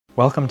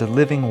Welcome to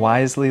Living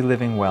Wisely,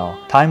 Living Well,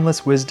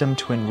 timeless wisdom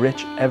to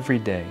enrich every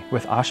day,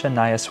 with Asha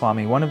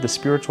Nayaswami, one of the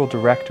spiritual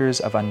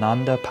directors of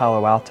Ananda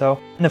Palo Alto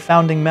and a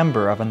founding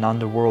member of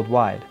Ananda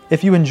Worldwide.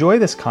 If you enjoy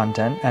this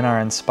content and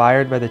are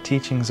inspired by the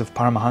teachings of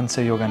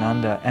Paramahansa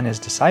Yogananda and his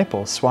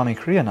disciple, Swami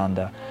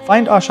Kriyananda,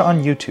 find Asha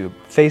on YouTube,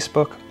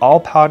 Facebook,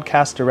 all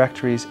podcast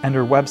directories, and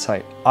her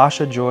website,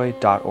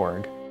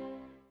 ashajoy.org.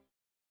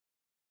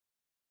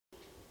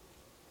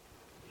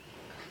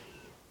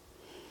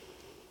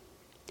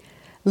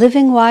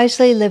 Living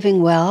Wisely,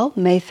 Living Well,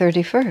 May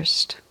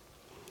 31st.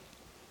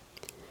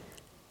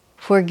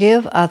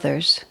 Forgive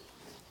others,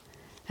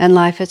 and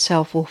life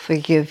itself will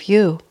forgive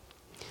you.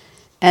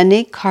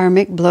 Any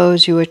karmic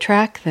blows you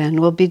attract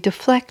then will be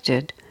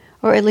deflected,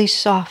 or at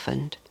least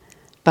softened,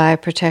 by a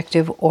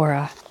protective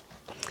aura.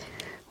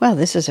 Well,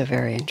 this is a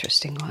very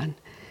interesting one.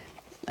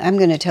 I'm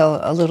going to tell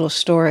a little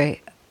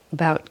story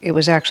about, it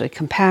was actually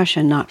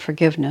compassion, not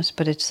forgiveness,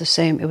 but it's the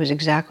same, it was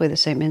exactly the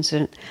same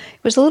incident.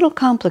 It was a little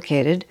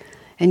complicated,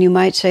 and you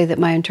might say that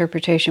my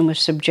interpretation was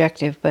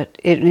subjective, but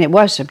it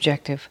was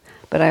subjective,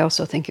 but I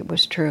also think it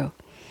was true.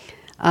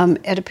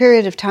 At a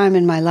period of time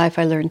in my life,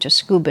 I learned to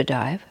scuba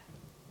dive.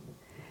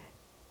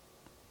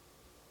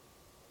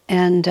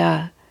 And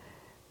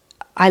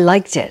I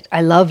liked it.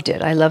 I loved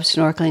it. I loved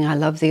snorkeling. I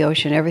loved the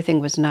ocean. Everything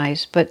was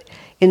nice. But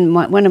in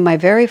one of my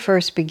very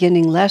first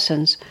beginning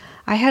lessons,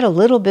 I had a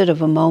little bit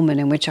of a moment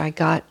in which I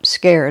got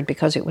scared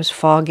because it was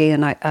foggy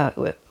and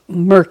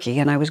murky,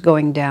 and I was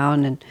going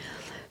down. And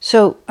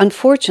so,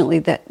 unfortunately,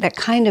 that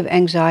kind of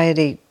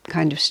anxiety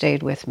kind of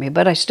stayed with me,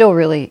 but I still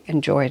really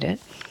enjoyed it.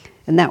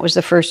 And that was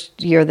the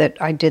first year that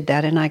I did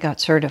that, and I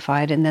got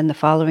certified. And then the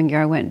following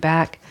year I went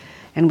back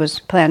and was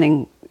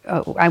planning,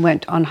 I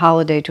went on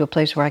holiday to a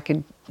place where I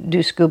could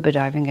do scuba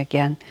diving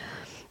again.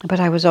 But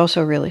I was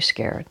also really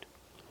scared,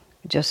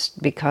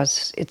 just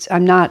because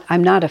I'm not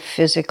a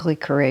physically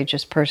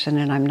courageous person,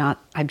 and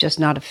I'm just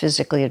not a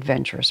physically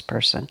adventurous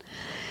person.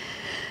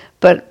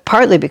 But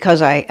partly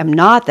because I am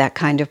not that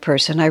kind of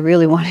person, I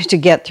really wanted to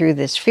get through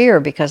this fear,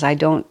 because I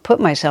don't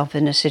put myself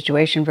in a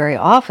situation very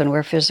often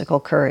where physical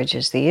courage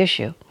is the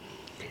issue.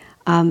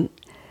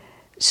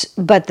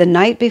 But the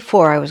night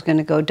before I was going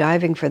to go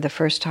diving for the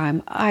first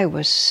time, I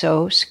was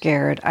so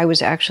scared. I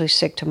was actually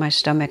sick to my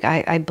stomach.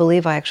 I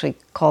believe I actually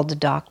called the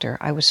doctor.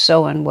 I was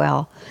so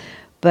unwell.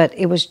 But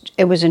it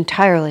was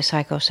entirely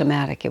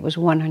psychosomatic. It was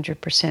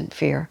 100%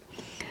 fear.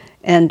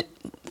 And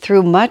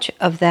through much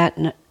of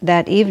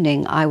that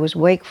evening, I was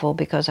wakeful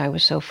because I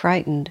was so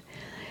frightened.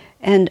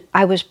 And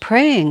I was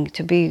praying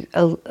to be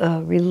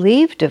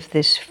relieved of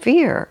this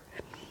fear,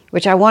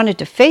 which I wanted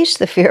to face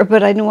the fear,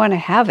 but I didn't want to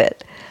have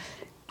it.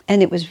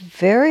 And it was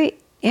very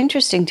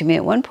interesting to me.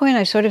 At one point,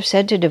 I sort of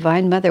said to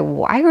Divine Mother,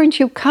 "Why aren't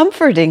you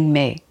comforting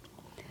me?"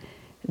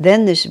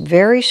 Then this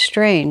very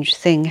strange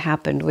thing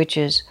happened, which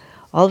is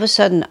all of a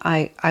sudden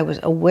I was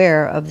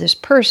aware of this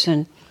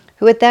person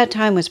who at that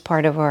time was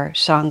part of our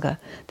Sangha.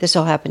 This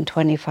all happened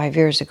 25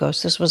 years ago,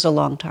 so this was a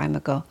long time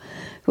ago,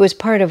 who was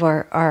part of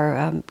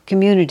our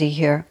community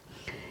here.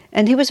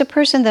 And he was a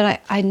person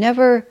that I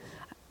never,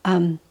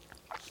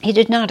 he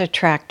did not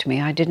attract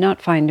me. I did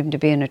not find him to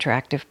be an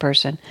attractive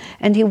person,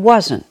 and he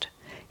wasn't.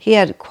 He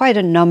had quite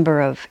a number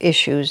of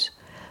issues,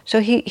 so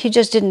he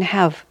just didn't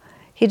have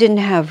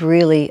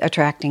really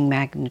attracting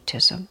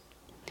magnetism.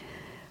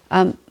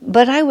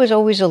 But I was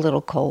always a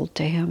little cold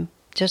to him,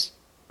 just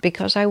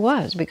because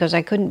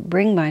I couldn't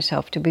bring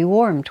myself to be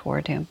warm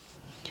toward him.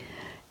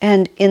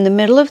 And in the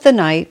middle of the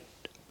night,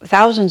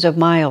 thousands of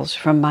miles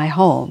from my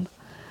home,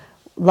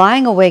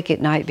 lying awake at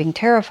night, being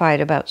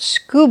terrified about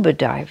scuba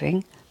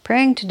diving,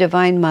 praying to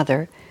Divine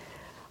Mother,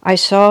 I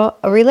saw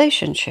a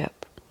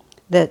relationship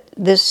that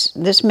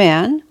this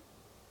man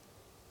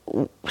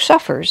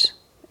suffers,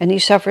 and he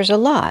suffers a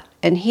lot,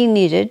 and he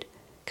needed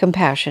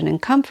compassion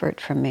and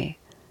comfort from me,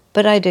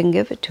 but I didn't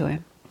give it to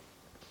him.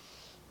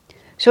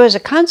 So as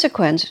a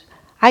consequence,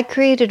 I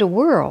created a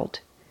world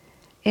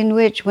in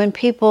which when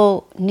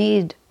people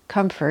need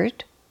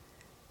comfort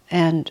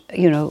and,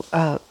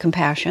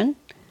 compassion,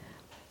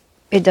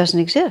 it doesn't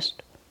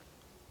exist.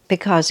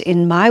 Because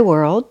in my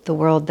world, the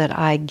world that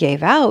I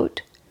gave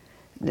out,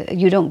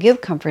 you don't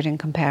give comfort and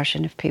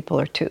compassion if people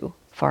are too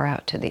far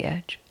out to the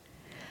edge.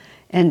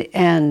 And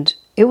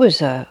it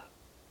was a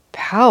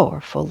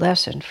powerful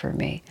lesson for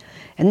me.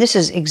 And this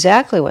is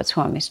exactly what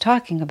Swami's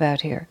talking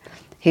about here.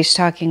 He's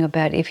talking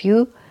about if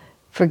you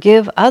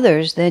forgive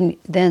others, then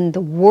the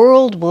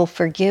world will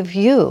forgive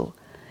you.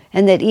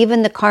 And that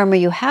even the karma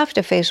you have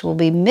to face will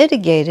be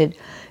mitigated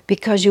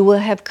because you will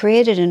have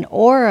created an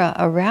aura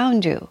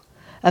around you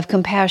of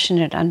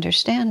compassionate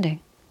understanding.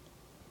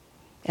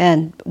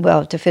 And,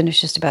 well, to finish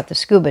just about the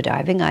scuba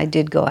diving, I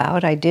did go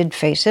out, I did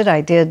face it,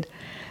 I did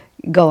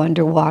go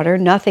underwater.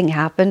 Nothing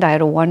happened. I had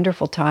a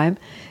wonderful time.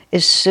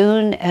 As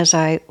soon as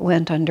I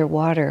went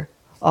underwater,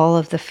 all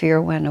of the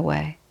fear went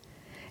away.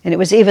 And it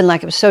was even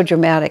like, it was so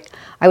dramatic.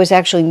 I was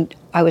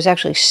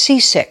actually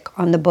seasick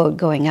on the boat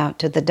going out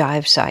to the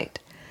dive site.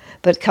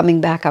 But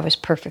coming back, I was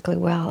perfectly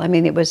well. I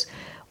mean, it was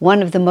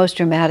one of the most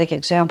dramatic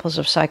examples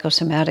of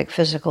psychosomatic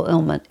physical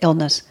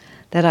illness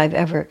that I've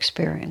ever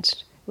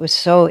experienced. It was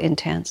so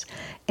intense.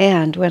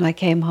 And when I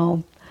came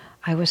home,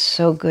 I was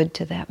so good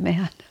to that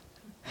man.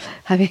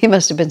 I mean, he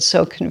must have been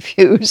so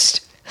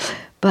confused.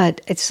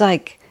 But it's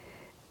like,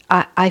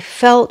 I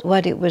felt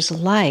what it was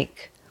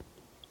like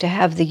to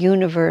have the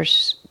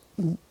universe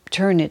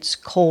turn its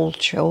cold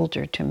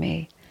shoulder to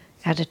me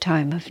at a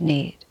time of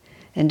need.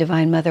 And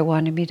Divine Mother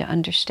wanted me to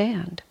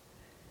understand.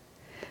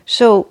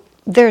 So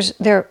there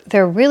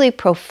are really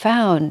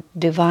profound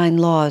divine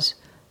laws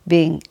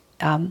being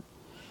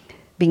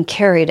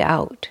carried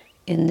out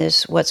in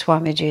this, what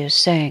Swamiji is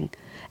saying.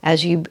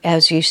 As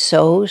you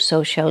sow,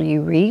 so shall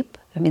you reap.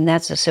 I mean,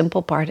 that's a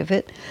simple part of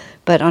it.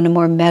 But on a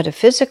more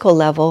metaphysical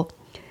level,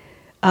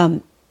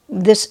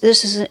 this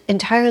is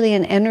entirely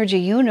an energy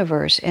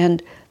universe,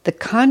 and the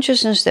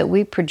consciousness that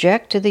we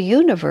project to the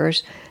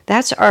universe,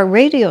 that's our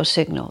radio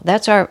signal.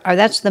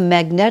 That's the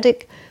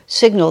magnetic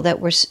signal that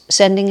we're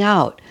sending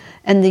out.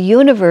 And the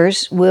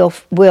universe will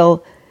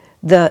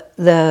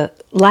the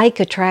like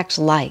attracts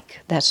like.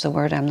 That's the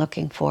word I'm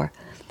looking for.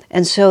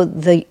 And so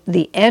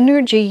the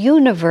energy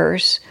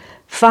universe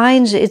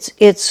finds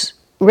its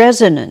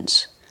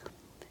resonance.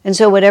 And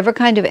so whatever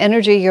kind of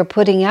energy you're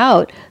putting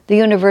out, the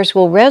universe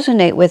will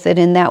resonate with it,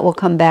 and that will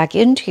come back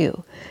into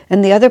you.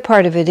 And the other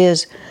part of it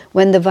is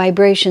when the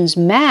vibrations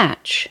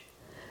match,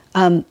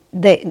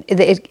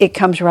 it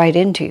comes right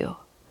into you.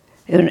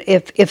 And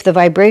if the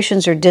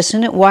vibrations are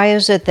dissonant, why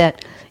is it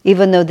that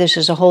even though this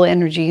is a whole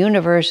energy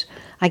universe,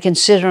 I can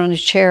sit on a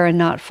chair and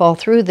not fall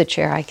through the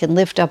chair? I can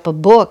lift up a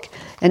book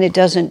and it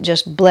doesn't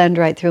just blend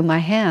right through my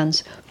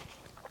hands.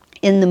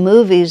 In the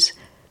movies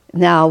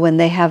now, when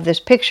they have this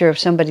picture of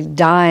somebody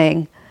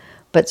dying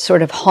but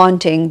sort of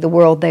haunting the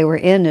world they were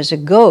in as a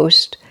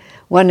ghost,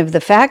 one of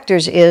the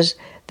factors is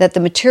that the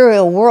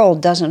material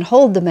world doesn't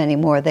hold them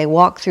anymore. They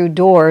walk through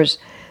doors,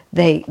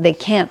 they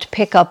can't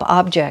pick up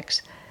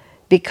objects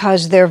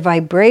because their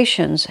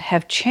vibrations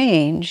have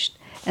changed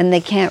and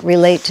they can't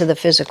relate to the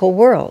physical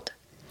world.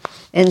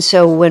 And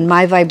so when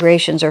my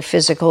vibrations are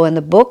physical and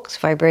the book's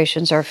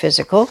vibrations are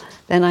physical,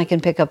 then I can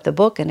pick up the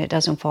book and it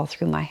doesn't fall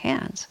through my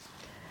hands.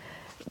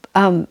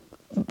 On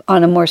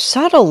a more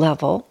subtle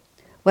level,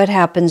 what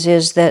happens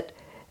is that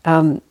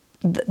when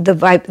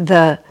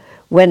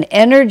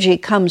energy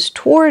comes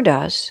toward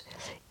us,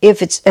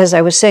 if it's, as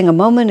I was saying a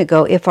moment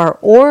ago, if our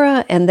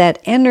aura and that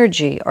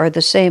energy are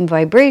the same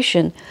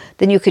vibration,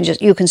 then you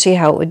can see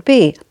how it would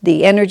be.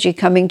 The energy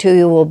coming to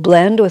you will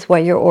blend with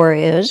what your aura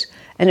is,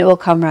 and it will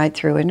come right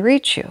through and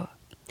reach you.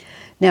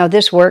 Now,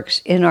 this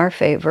works in our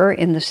favor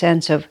in the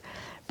sense of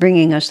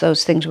bringing us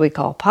those things we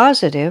call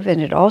positive,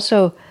 and it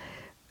also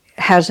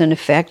has an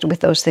effect with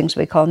those things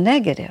we call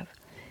negative.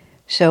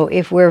 So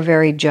if we're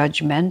very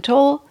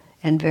judgmental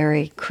and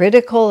very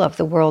critical of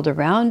the world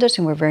around us,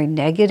 and we're very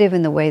negative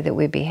in the way that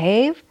we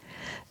behave,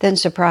 then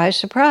surprise,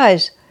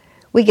 surprise,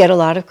 we get a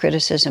lot of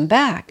criticism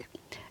back.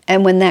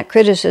 And when that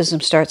criticism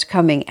starts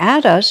coming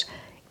at us,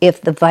 if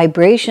the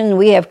vibration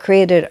we have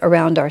created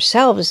around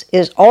ourselves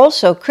is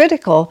also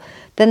critical,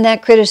 then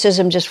that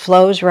criticism just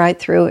flows right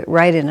through,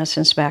 right in us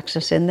and smacks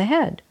us in the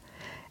head.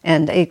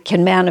 And it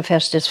can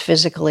manifest as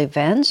physical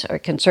events, or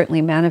it can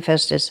certainly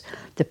manifest as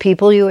the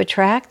people you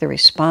attract, the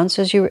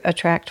responses you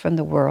attract from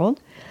the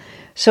world.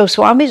 So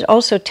Swami's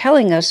also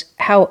telling us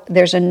how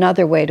there's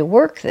another way to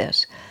work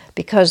this,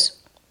 because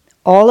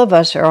all of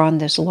us are on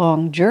this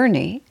long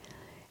journey,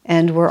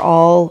 and we're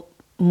all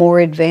more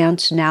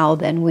advanced now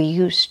than we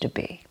used to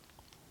be.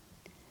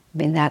 I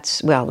mean,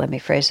 let me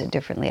phrase it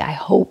differently. I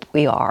hope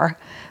we are,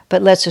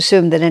 but let's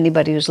assume that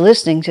anybody who's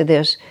listening to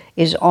this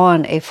is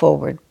on a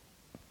forward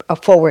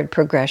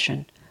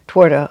progression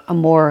toward a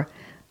more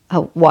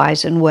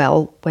wise and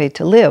well way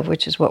to live,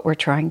 which is what we're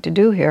trying to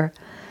do here.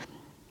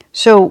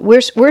 So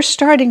we're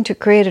starting to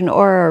create an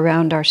aura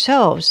around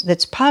ourselves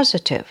that's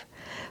positive.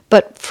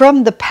 But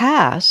from the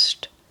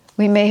past,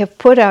 we may have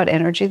put out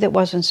energy that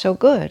wasn't so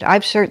good.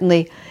 I've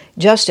certainly,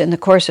 just in the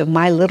course of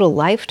my little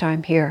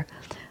lifetime here,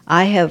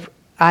 I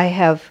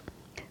have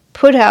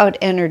put out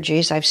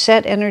energies, I've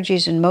set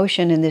energies in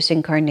motion in this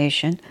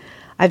incarnation.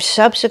 I've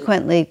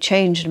subsequently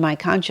changed my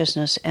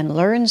consciousness and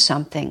learned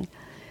something,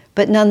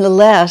 but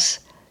nonetheless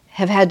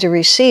have had to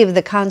receive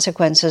the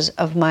consequences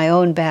of my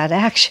own bad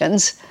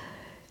actions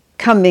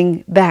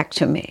coming back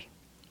to me.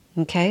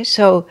 Okay,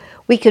 so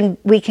we can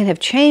have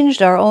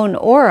changed our own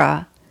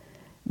aura,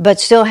 but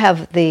still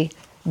have the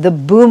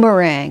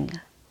boomerang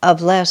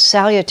of less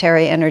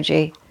salutary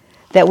energy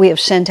that we have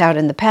sent out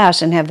in the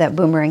past, and have that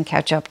boomerang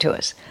catch up to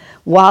us.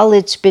 While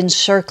it's been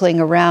circling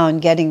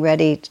around, getting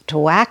ready to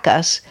whack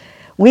us,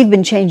 we've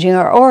been changing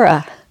our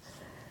aura.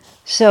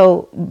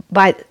 So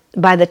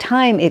by the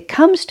time it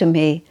comes to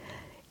me,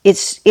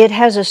 it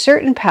has a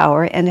certain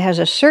power and it has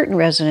a certain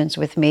resonance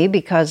with me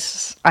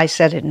because I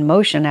set it in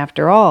motion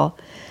after all.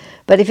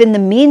 But if in the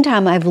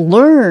meantime I've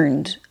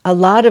learned a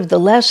lot of the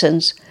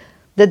lessons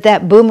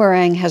that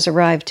boomerang has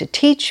arrived to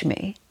teach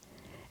me,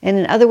 and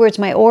in other words,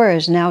 my aura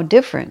is now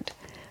different.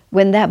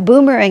 When that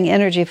boomerang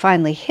energy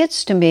finally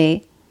hits to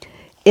me,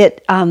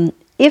 it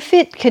if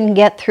it can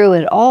get through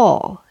it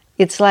all,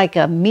 it's like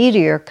a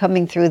meteor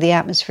coming through the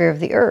atmosphere of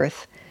the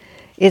earth.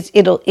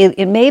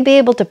 It may be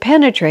able to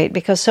penetrate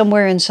because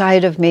somewhere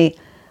inside of me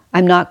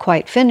I'm not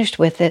quite finished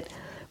with it,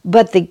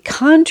 but the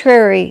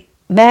contrary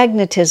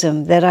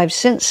magnetism that I've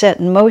since set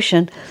in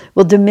motion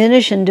will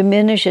diminish and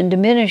diminish and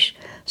diminish.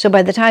 So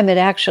by the time it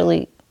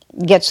actually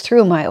gets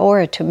through my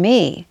aura to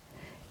me,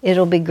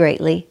 it'll be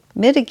greatly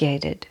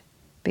mitigated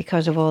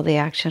because of all the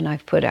action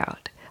I've put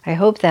out. I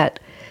hope that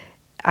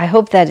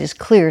is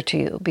clear to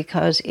you,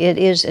 because it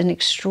is an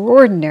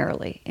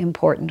extraordinarily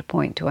important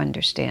point to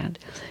understand,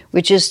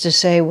 which is to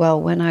say,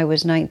 well, when I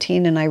was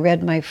 19 and I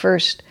read my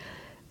first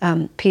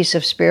piece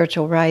of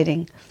spiritual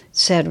writing, it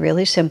said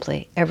really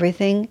simply,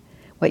 everything,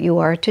 what you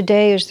are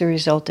today is the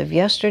result of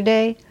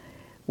yesterday,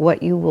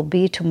 what you will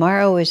be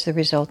tomorrow is the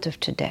result of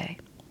today.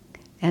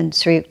 And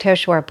Sri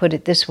Yukteswar put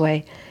it this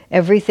way,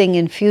 everything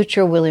in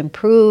future will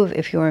improve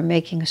if you are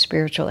making a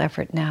spiritual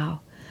effort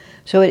now.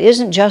 So it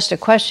isn't just a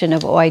question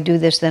of, oh, I do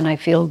this, then I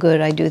feel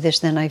good, I do this,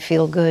 then I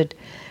feel good.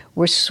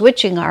 We're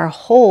switching the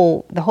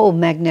whole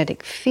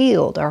magnetic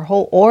field, our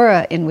whole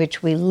aura in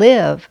which we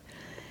live.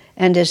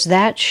 And as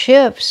that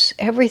shifts,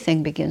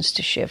 everything begins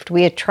to shift.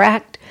 We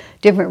attract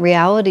different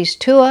realities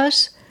to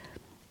us,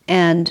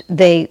 and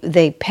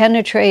they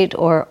penetrate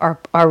or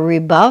are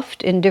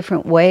rebuffed in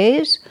different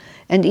ways,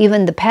 and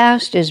even the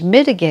past is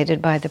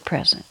mitigated by the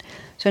present.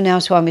 So now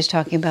Swami's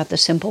talking about the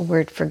simple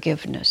word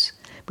forgiveness,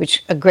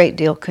 which a great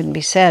deal couldn't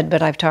be said,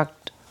 but I've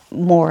talked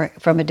more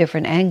from a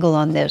different angle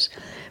on this.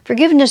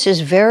 Forgiveness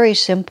is very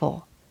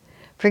simple.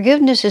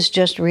 Forgiveness is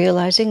just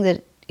realizing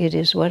that it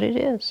is what it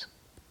is.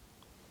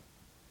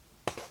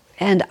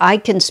 And I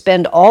can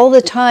spend all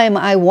the time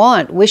I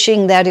want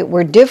wishing that it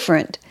were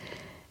different.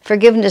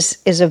 Forgiveness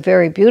is a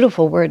very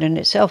beautiful word in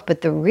itself,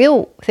 but the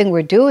real thing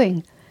we're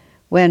doing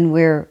when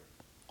we're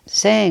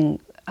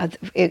saying,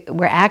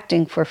 we're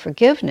acting for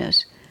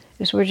forgiveness,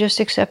 is we're just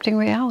accepting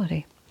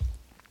reality.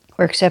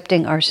 We're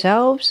accepting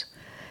ourselves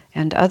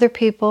and other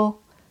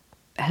people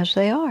as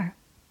they are.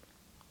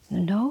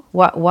 No?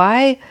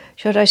 Why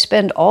should I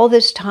spend all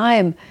this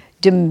time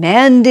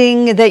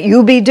demanding that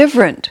you be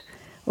different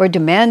or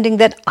demanding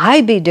that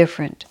I be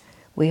different?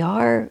 We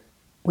are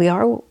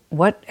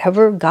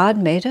whatever God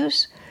made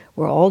us.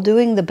 We're all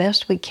doing the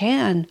best we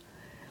can.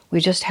 We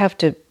just have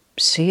to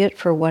see it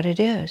for what it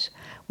is.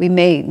 We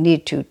may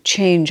need to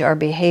change our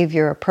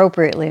behavior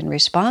appropriately in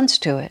response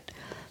to it.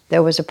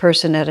 There was a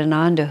person at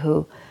Ananda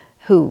who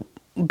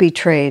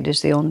betrayed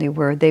is the only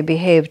word. They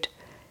behaved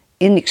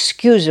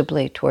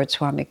inexcusably towards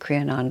Swami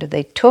Kriyananda.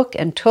 They took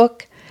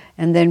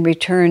and then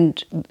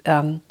returned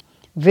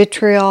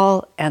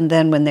vitriol, and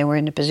then when they were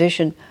in a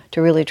position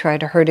to really try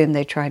to hurt him,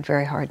 they tried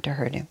very hard to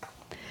hurt him.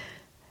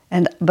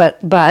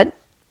 But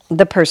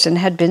the person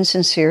had been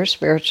sincere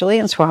spiritually,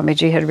 and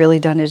Swamiji had really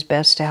done his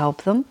best to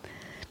help them.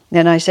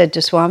 And I said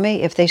to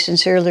Swami, if they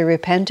sincerely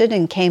repented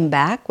and came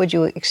back, would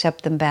you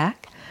accept them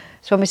back?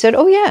 Swami said,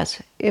 oh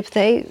yes, if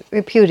they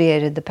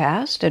repudiated the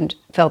past and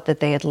felt that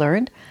they had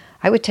learned,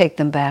 I would take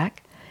them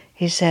back.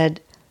 He said,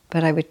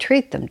 but I would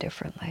treat them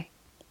differently,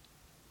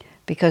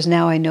 because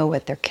now I know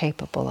what they're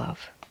capable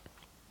of,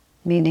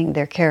 meaning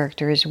their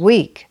character is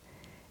weak,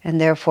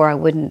 and therefore I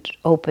wouldn't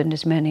open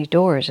as many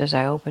doors as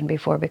I opened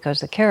before because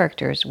the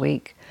character is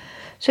weak.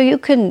 So you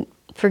can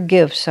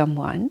forgive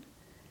someone,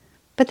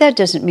 but that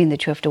doesn't mean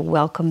that you have to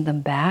welcome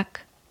them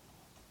back.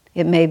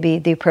 It may be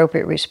the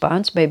appropriate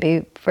response, may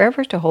be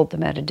forever to hold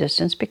them at a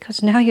distance,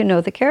 because now you know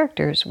the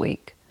character is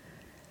weak.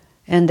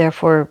 And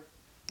therefore,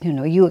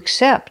 you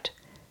accept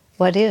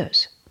what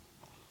is.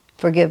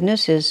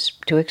 Forgiveness is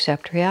to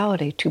accept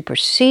reality, to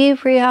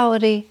perceive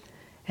reality,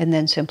 and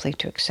then simply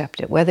to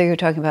accept it, whether you're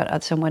talking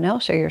about someone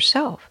else or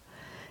yourself.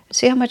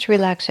 See how much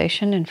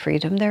relaxation and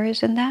freedom there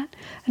is in that?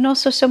 And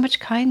also so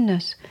much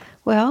kindness.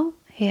 Well,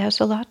 he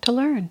has a lot to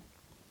learn.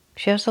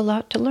 She has a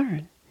lot to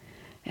learn.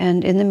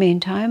 And in the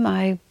meantime,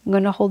 I'm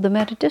going to hold them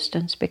at a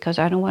distance because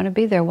I don't want to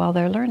be there while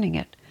they're learning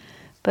it.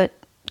 But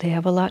they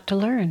have a lot to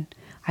learn.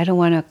 I don't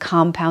want to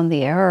compound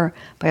the error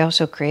by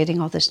also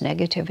creating all this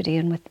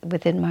negativity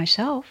within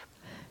myself.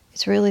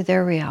 It's really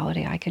their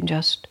reality.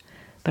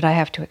 But I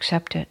have to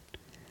accept it.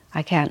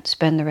 I can't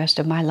spend the rest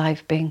of my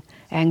life being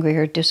angry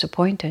or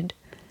disappointed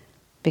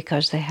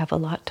because they have a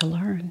lot to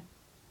learn.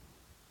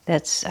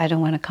 I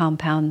don't want to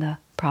compound the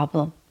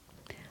problem.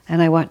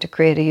 And I want to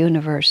create a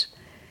universe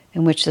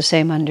in which the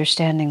same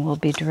understanding will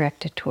be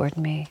directed toward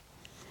me.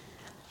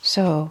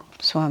 So,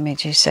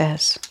 Swamiji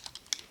says,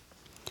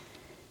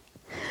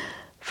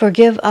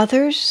 forgive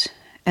others,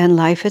 and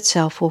life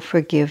itself will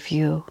forgive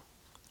you.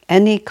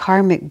 Any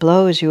karmic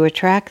blows you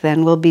attract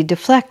then will be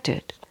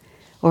deflected,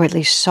 or at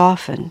least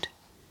softened,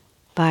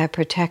 by a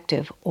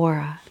protective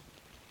aura.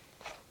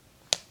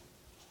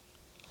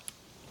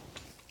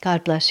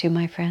 God bless you,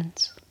 my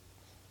friends.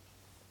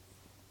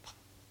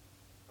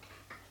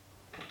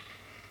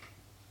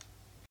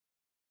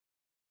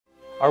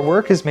 Our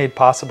work is made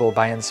possible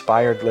by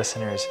inspired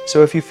listeners,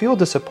 so if you feel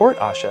to support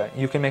Asha,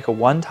 you can make a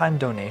one-time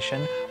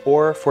donation,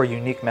 or for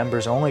unique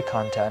members-only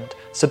content,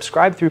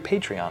 subscribe through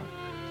Patreon.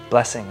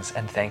 Blessings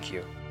and thank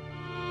you.